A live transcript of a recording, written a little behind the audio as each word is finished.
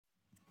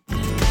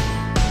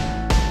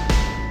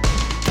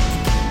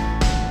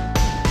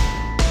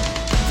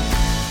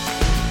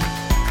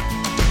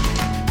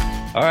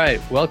All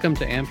right, welcome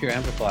to Ampere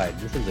Amplified.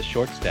 This is a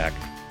short stack.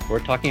 We're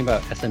talking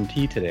about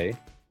SMT today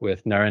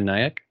with Naren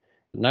Nayak.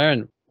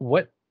 Naren,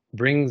 what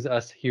brings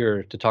us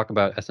here to talk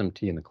about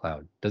SMT in the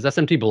cloud? Does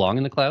SMT belong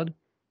in the cloud?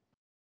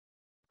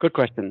 Good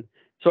question.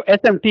 So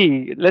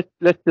SMT, let's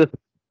just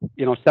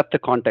set the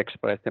context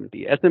for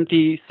SMT.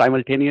 SMT,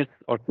 simultaneous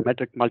or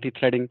symmetric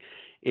multi-threading,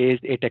 is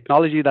a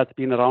technology that's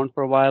been around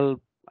for a while.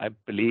 I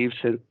believe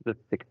since the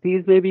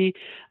 60s, maybe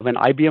when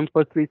IBM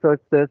first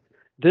researched this.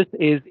 This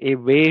is a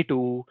way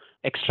to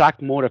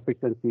extract more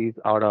efficiencies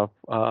out of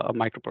a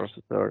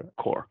microprocessor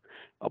core,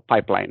 a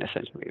pipeline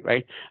essentially,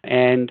 right?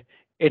 And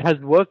it has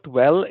worked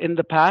well in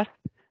the past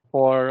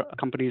for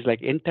companies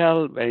like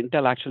Intel, where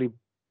Intel actually,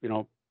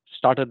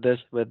 started this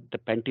with the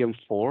Pentium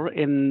 4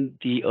 in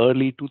the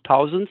early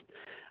 2000s.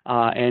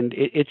 And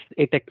it's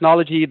a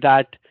technology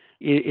that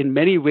in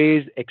many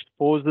ways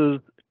exposes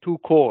two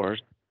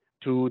cores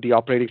to the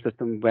operating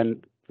system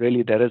when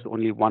really there is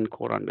only one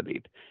core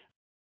underneath.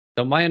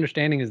 So my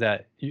understanding is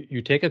that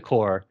you take a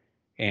core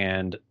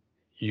and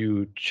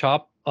you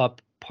chop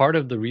up part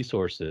of the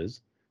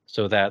resources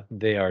so that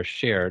they are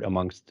shared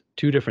amongst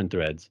two different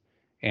threads.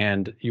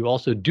 And you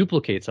also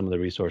duplicate some of the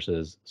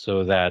resources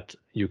so that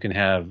you can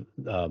have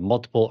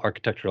multiple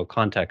architectural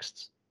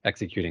contexts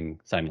executing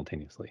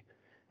simultaneously.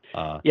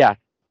 Yeah.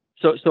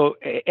 So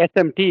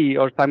SMT,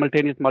 or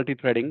simultaneous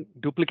multi-threading,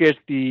 duplicates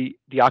the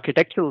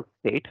architectural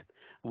state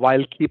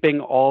while keeping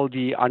all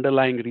the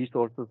underlying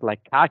resources like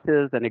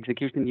caches and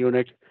execution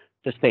units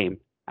the same.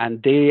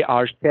 And they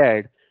are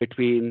shared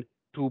between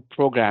two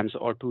programs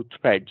or two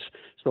threads.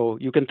 So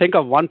you can think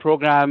of one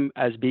program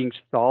as being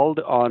stalled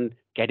on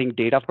getting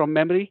data from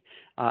memory.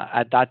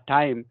 At that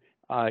time,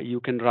 you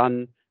can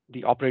run,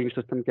 the operating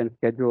system can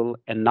schedule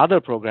another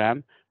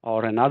program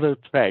or another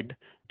thread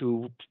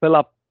to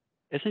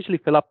essentially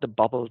fill up the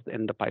bubbles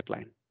in the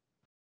pipeline.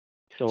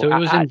 So it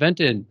was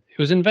invented. It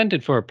was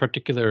invented for a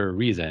particular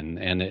reason,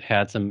 and it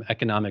had some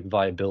economic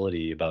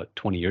viability about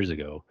 20 years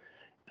ago.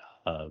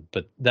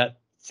 But that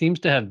seems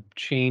to have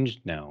changed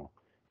now.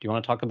 Do you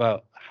want to talk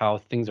about how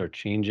things are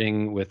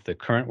changing with the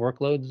current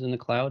workloads in the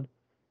cloud?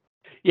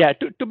 Yeah,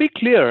 to be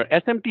clear,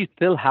 SMT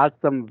still has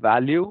some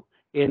value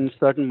in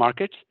certain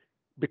markets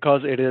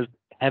because it is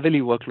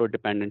heavily workload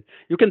dependent.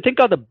 You can think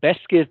of the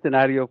best case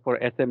scenario for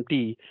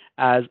SMT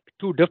as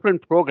two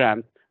different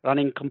programs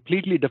running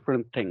completely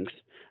different things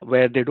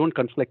where they don't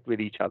conflict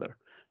with each other.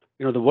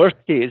 The worst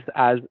case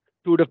as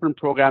two different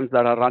programs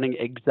that are running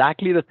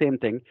exactly the same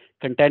thing,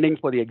 contending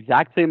for the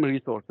exact same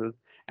resources,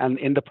 and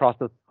in the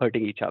process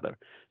hurting each other.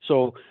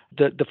 So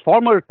the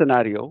former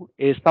scenario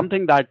is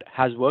something that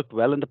has worked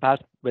well in the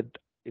past with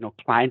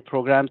client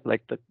programs,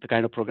 like the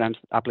kind of programs,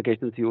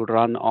 applications you would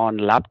run on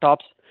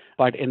laptops.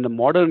 But in the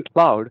modern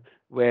cloud,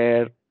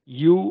 where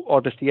you or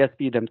the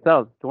CSP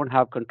themselves don't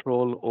have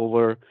control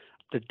over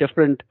the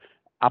different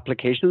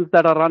applications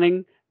that are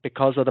running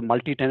because of the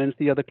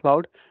multi-tenancy of the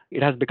cloud,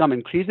 it has become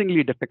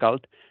increasingly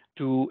difficult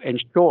to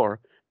ensure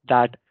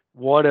that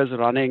what is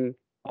running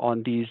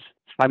on these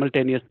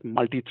simultaneous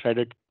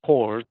multi-threaded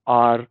cores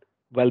are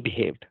well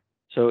behaved.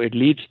 So it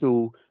leads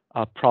to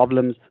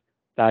problems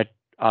that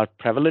are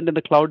prevalent in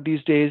the cloud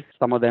these days.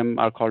 Some of them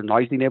are called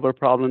noisy neighbor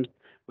problems,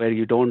 where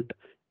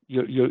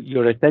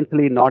you're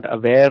essentially not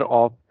aware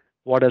of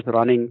what is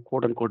running,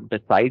 quote unquote,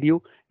 beside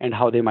you and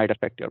how they might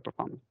affect your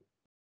performance.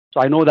 So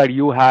I know that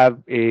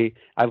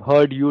I've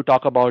heard you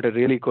talk about a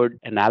really good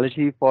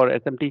analogy for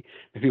SMT.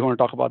 If you want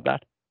to talk about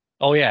that.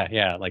 Oh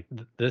yeah. Like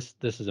this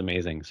is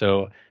amazing.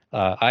 So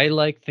I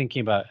like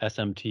thinking about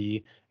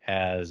SMT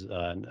as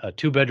a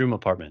 2-bedroom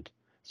apartment.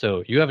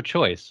 So you have a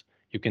choice.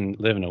 You can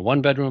live in a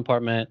 1-bedroom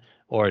apartment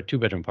or a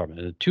 2-bedroom apartment.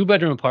 In a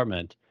 2-bedroom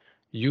apartment,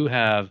 you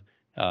have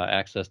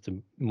access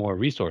to more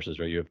resources,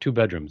 right? You have 2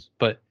 bedrooms.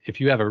 But if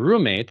you have a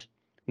roommate,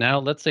 now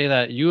let's say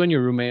that you and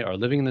your roommate are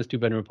living in this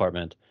 2-bedroom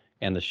apartment,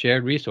 and the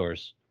shared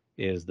resource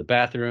is the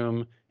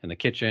bathroom and the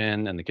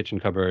kitchen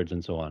cupboards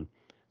and so on.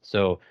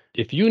 So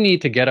if you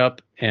need to get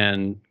up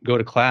and go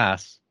to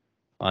class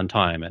on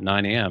time at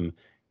 9 a.m.,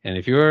 and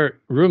if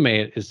your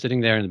roommate is sitting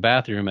there in the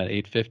bathroom at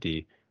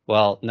 8:50,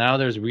 well, now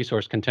there's a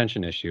resource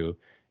contention issue,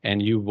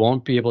 and you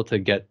won't be able to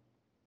get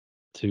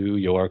to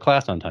your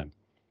class on time,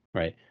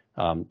 right?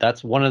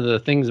 That's one of the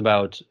things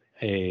about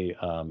a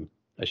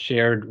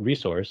shared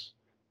resource.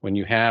 When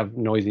you have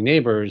noisy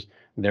neighbors,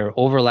 their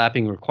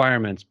overlapping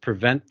requirements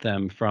prevent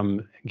them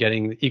from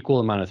getting the equal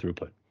amount of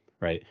throughput,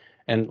 right?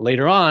 And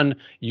later on,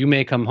 you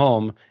may come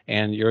home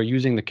and you're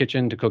using the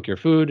kitchen to cook your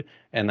food,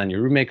 and then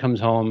your roommate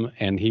comes home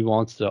and he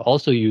wants to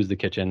also use the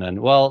kitchen. And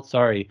well,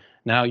 sorry,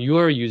 now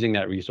you're using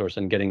that resource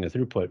and getting the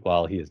throughput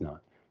while he is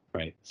not,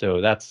 right? So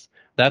that's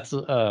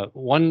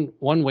one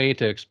way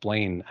to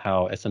explain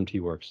how SMT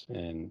works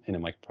in a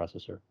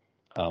microprocessor.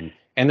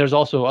 And there's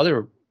also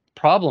other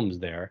problems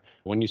there.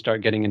 When you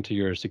start getting into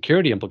your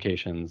security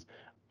implications,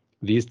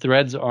 these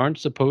threads aren't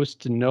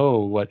supposed to know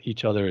what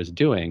each other is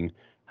doing.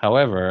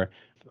 However,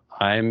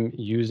 I'm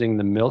using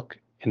the milk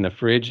in the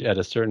fridge at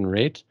a certain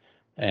rate,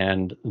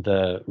 and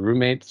the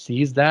roommate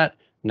sees that.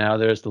 Now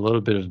there's a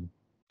little bit of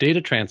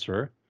data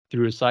transfer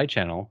through a side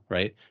channel,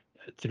 right?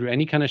 through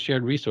any kind of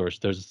shared resource,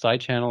 there's a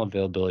side channel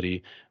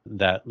availability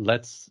that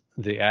lets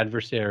the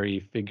adversary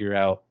figure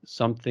out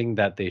something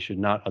that they should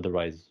not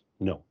otherwise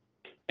know.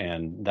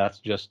 And that's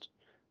just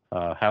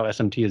how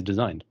SMT is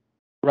designed.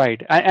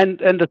 Right. And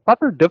the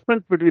subtle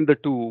difference between the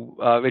two,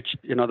 which,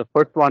 the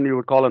first one you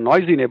would call a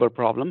noisy neighbor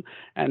problem,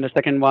 and the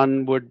second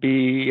one would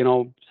be,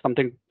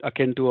 something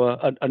akin to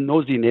a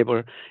nosy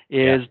neighbor,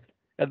 is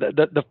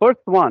the first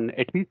one,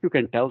 at least you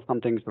can tell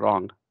something's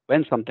wrong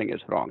when something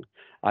is wrong.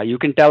 You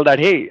can tell that,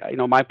 hey,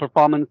 my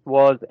performance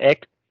was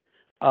X,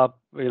 uh,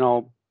 you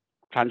know,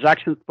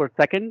 transactions per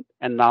second,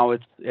 and now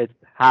it's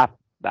half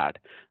that.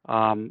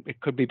 It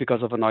could be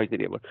because of a noisy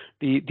neighbor.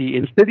 The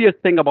insidious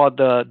thing about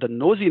the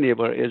nosy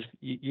neighbor is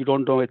you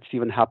don't know it's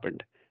even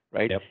happened,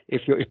 right? Yep.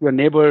 If your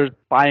neighbor is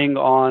spying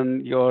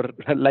on your,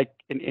 like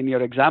in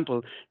your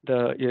example,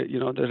 the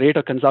rate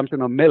of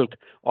consumption of milk,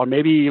 or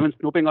maybe even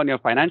snooping on your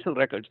financial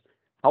records,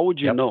 how would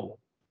you Yep. know,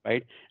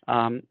 right?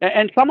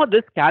 And some of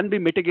this can be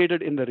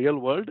mitigated in the real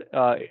world.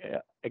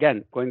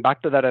 Again, going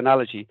back to that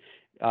analogy,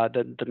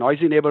 the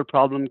noisy neighbor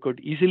problem could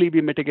easily be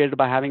mitigated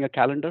by having a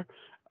calendar.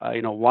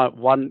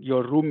 One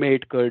your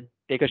roommate could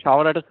take a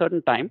shower at a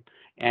certain time,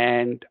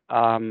 and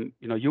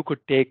you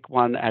could take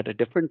one at a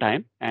different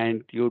time,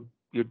 and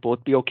you'd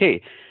both be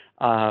okay.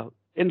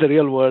 In the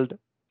real world,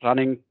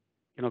 running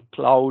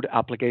cloud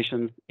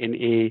applications in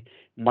a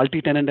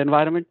multi-tenant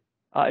environment,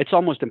 it's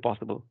almost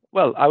impossible.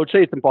 Well, I would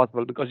say it's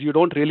impossible because you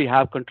don't really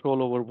have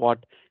control over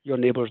what your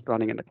neighbor's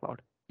running in the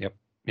cloud.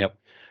 Yep.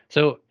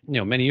 So,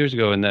 many years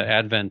ago, in the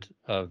advent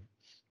of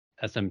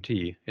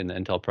SMT in the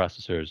Intel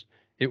processors,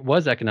 it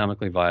was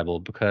economically viable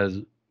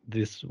because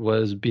this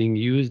was being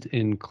used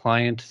in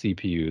client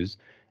CPUs.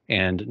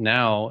 And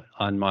now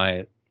on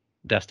my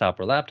desktop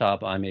or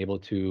laptop, I'm able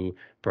to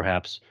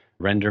perhaps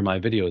render my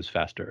videos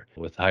faster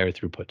with higher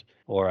throughput,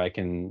 or I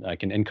can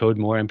encode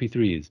more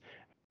MP3s.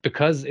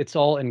 Because it's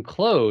all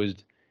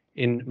enclosed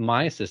in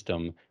my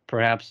system,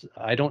 perhaps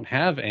I don't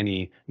have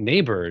any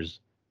neighbors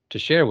to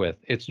share with.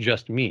 It's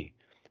just me.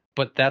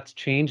 But that's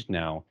changed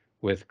now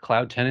with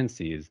cloud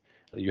tenancies.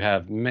 You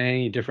have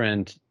many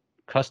different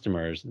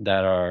customers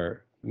that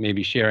are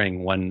maybe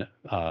sharing one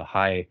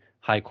high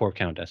core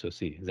count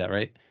SoC. Is that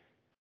right?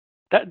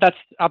 That's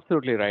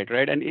absolutely right,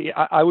 right? And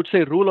I would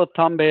say rule of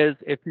thumb is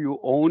if you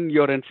own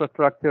your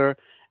infrastructure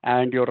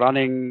and you're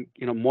running,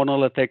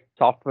 monolithic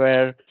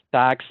software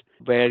stacks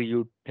where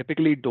you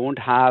typically don't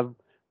have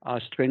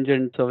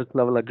stringent service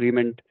level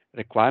agreement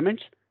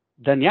requirements,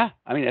 then yeah,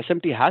 I mean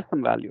SMT has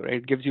some value, right?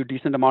 It gives you a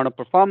decent amount of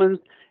performance.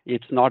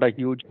 It's not a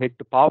huge hit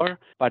to power,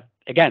 but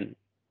again,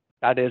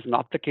 that is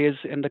not the case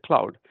in the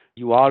cloud.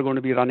 You are going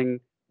to be running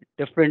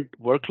different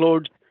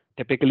workloads.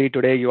 Typically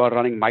today you are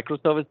running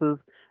microservices,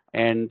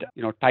 and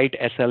tight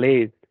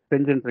SLAs,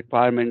 stringent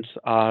requirements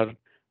are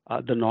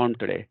the norm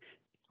today.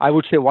 I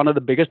would say one of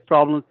the biggest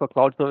problems for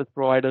cloud service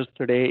providers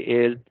today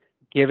is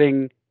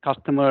giving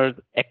customers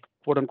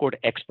quote unquote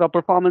extra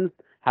performance,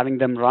 having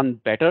them run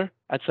better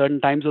at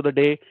certain times of the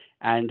day,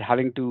 and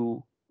having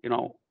to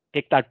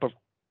take that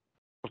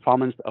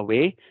performance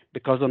away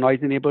because of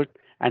noisy neighbors,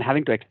 and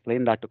having to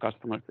explain that to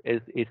customers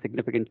is a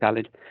significant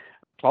challenge.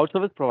 Cloud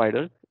service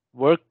providers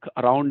work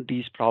around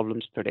these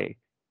problems today,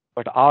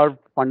 but our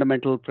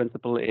fundamental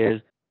principle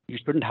is you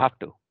shouldn't have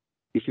to.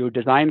 If you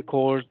design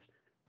cores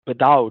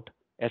without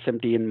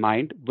SMT in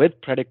mind, with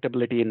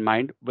predictability in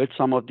mind, with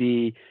some of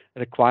the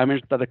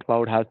requirements that the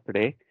cloud has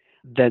today,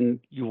 then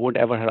you won't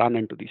ever run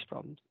into these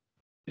problems.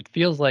 It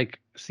feels like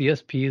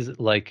CSPs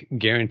like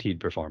guaranteed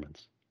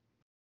performance.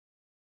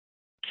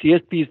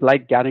 CSPs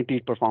like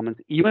guaranteed performance,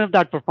 even if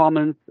that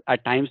performance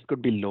at times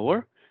could be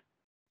lower,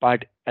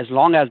 but as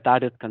long as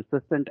that is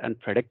consistent and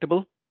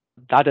predictable,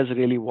 that is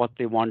really what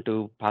they want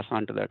to pass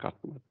on to their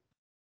customers.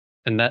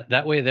 And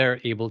that way they're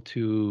able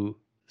to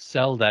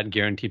sell that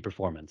guaranteed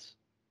performance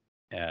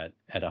at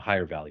a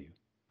higher value.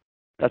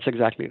 That's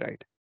exactly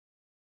right.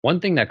 One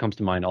thing that comes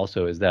to mind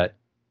also is that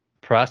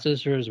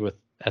processors with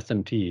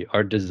SMT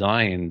are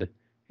designed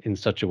in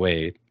such a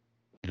way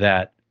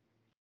that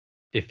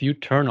if you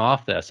turn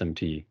off the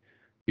SMT,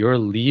 you're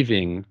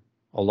leaving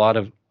a lot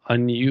of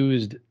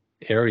unused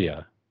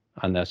area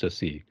on the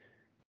SoC.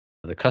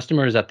 The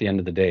customers at the end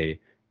of the day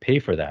pay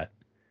for that,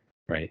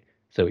 right?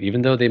 So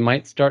even though they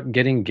might start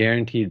getting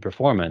guaranteed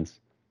performance,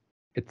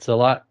 it's a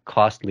lot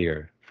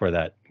costlier for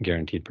that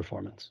guaranteed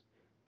performance.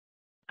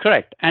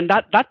 Correct. And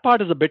that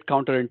part is a bit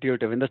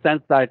counterintuitive in the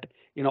sense that,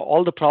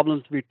 all the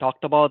problems we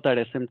talked about that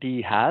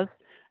SMT has,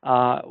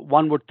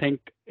 one would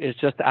think is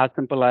just as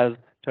simple as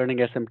turning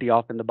SMT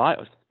off in the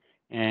BIOS.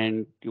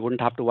 And you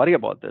wouldn't have to worry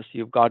about this.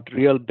 You've got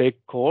real big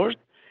cores,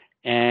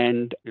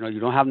 and you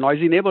don't have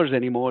noisy neighbors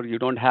anymore. You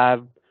don't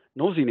have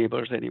nosy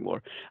neighbors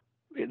anymore.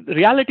 The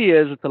reality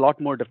is it's a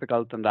lot more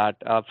difficult than that.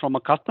 From a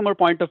customer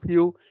point of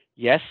view,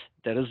 yes,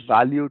 there is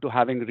value to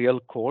having real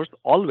cores,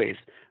 always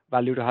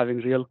value to having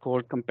real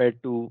cores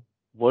compared to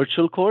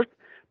virtual cores.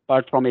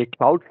 But from a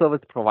cloud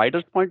service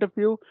provider's point of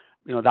view,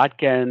 that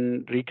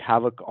can wreak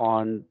havoc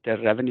on their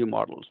revenue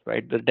models,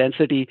 right? The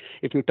density,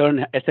 if you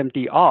turn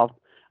SMT off,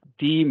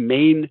 the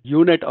main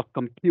unit of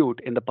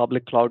compute in the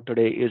public cloud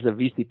today is a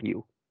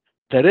vCPU.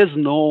 There is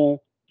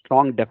no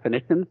strong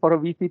definition for a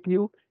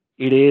vCPU.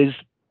 It is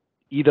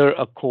either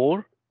a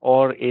core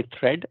or a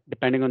thread,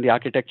 depending on the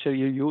architecture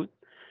you use.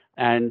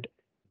 And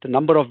the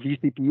number of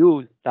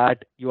vCPUs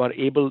that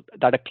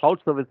a cloud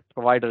service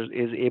provider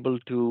is able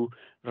to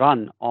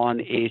run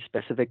on a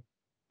specific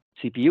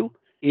CPU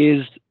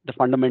is the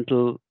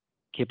fundamental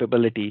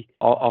capability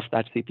of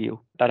that CPU.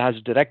 That has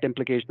direct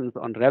implications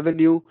on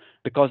revenue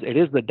because it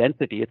is the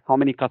density. It's how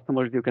many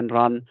customers you can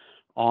run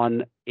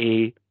on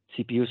a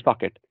CPU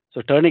socket.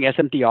 So turning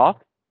SMT off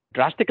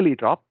drastically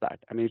drops that.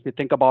 I mean, if you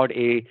think about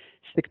a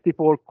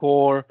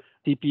 64-core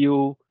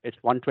CPU, it's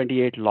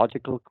 128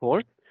 logical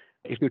cores.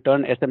 If you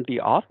turn SMT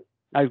off,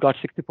 now you've got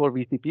 64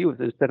 vCPUs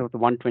instead of the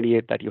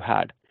 128 that you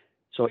had.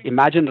 So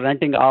imagine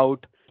renting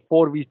out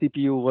 4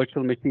 vCPU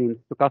virtual machines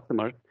to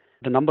customers.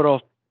 The number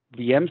of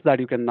VMs that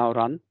you can now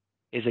run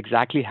is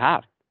exactly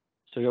half.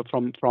 So you're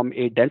from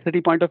a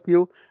density point of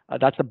view,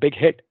 that's a big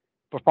hit.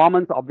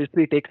 Performance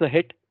obviously takes a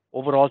hit.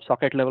 Overall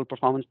socket level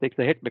performance takes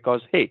a hit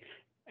because, hey,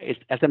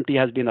 SMT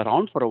has been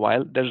around for a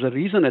while. There's a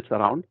reason it's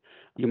around.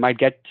 You might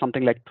get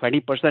something like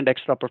 20%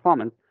 extra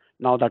performance.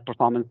 Now that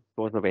performance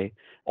goes away.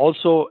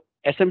 Also,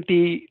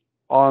 SMT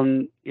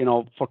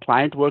for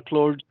client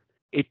workloads,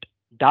 it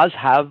does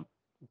have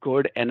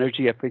good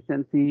energy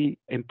efficiency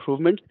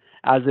improvements,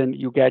 as in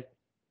you get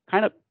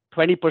kind of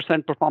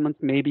 20% performance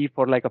maybe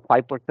for like a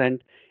 5%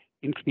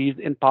 increase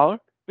in power,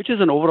 which is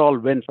an overall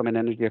win from an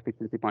energy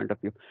efficiency point of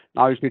view.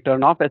 Now, if you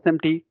turn off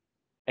SMT,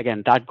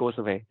 again, that goes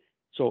away.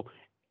 So,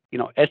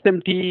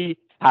 SMT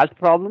has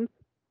problems.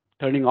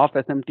 Turning off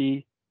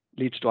SMT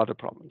leads to other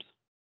problems.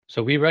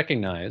 So we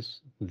recognize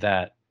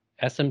that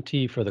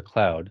SMT for the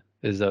cloud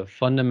is a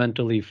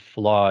fundamentally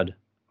flawed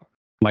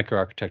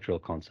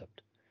microarchitectural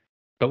concept.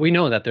 But we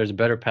know that there's a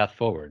better path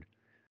forward.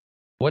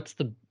 What's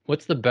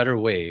the better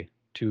way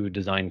to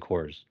design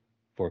cores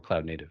for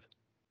cloud native?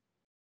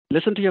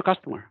 Listen to your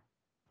customer.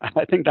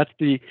 I think that's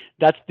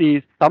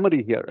the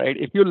summary here, right?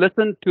 If you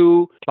listen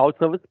to cloud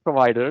service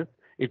providers,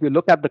 if you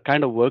look at the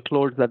kind of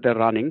workloads that they're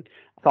running,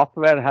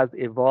 software has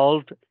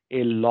evolved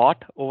a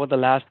lot over the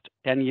last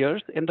 10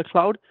 years in the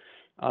cloud.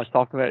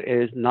 Software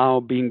is now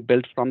being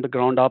built from the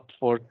ground up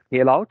for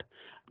scale out.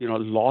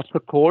 Lots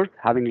of cores,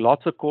 having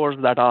lots of cores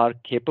that are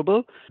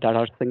capable, that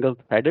are single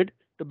threaded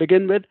to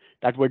begin with,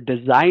 that were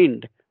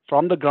designed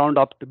from the ground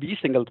up to be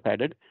single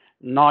threaded,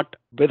 not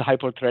with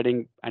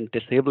hyper-threading and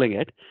disabling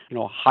it.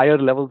 Higher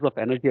levels of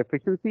energy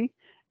efficiency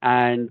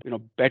and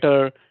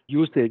better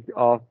usage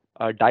of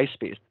die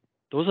space.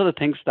 Those are the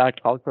things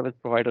that cloud service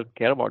providers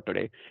care about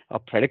today.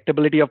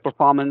 Predictability of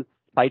performance,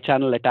 side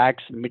channel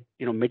attacks,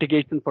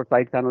 mitigation for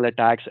side channel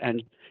attacks,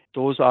 and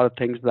those are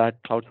things that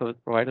cloud service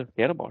providers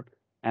care about.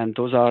 And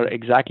those are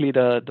exactly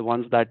the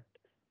ones that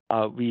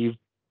we've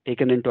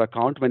taken into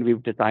account when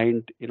we've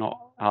designed,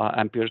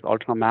 Ampere's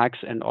Ultra Max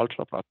and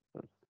Ultra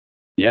processors.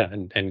 Yeah,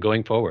 and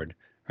going forward,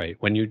 right?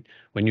 When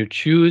you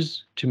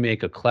choose to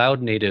make a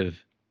cloud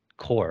native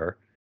core,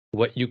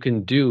 what you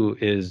can do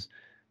is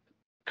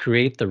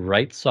create the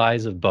right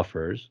size of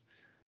buffers.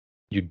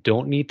 You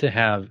don't need to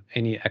have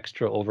any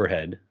extra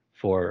overhead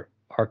for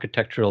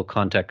architectural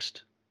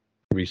context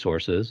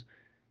resources.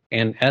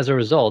 And as a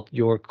result,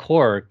 your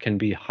core can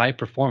be high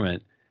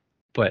performant,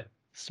 but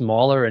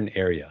smaller in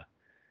area.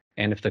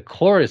 And if the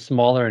core is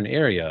smaller in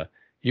area,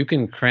 you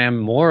can cram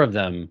more of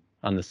them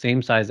on the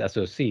same size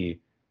SoC.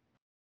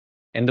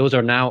 And those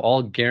are now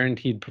all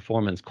guaranteed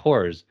performance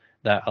cores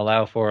that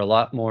allow for a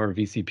lot more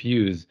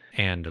vCPUs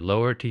and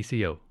lower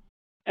TCO.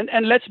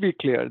 And let's be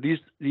clear,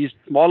 these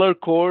smaller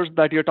cores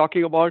that you're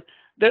talking about,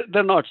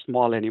 they're not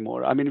small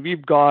anymore. I mean,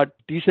 we've got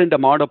decent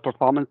amount of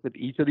performance with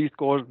each of these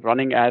cores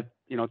running at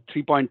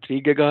 3.3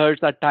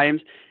 gigahertz at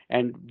times,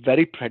 and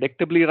very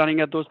predictably running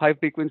at those high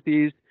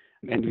frequencies.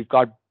 And we've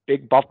got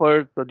big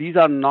buffers. So these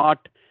are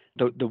not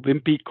the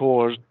wimpy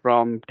cores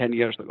from 10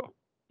 years ago.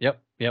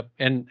 Yep.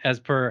 And as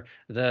per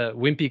the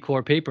wimpy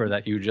core paper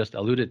that you just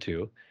alluded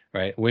to,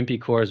 right? Wimpy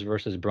cores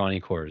versus brawny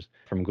cores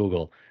from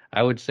Google.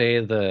 I would say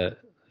the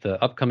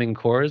upcoming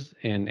cores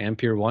in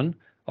Ampere 1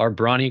 are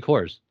brawny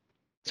cores.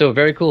 So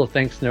very cool.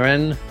 Thanks,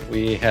 Naren.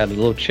 We had a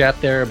little chat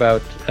there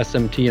about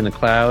SMT in the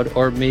cloud,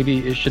 or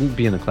maybe it shouldn't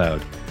be in the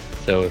cloud.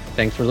 So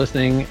thanks for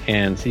listening,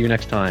 and see you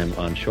next time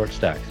on Short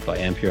Stacks by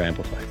Ampere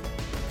Amplified.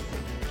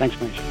 Thanks,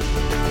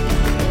 Manish.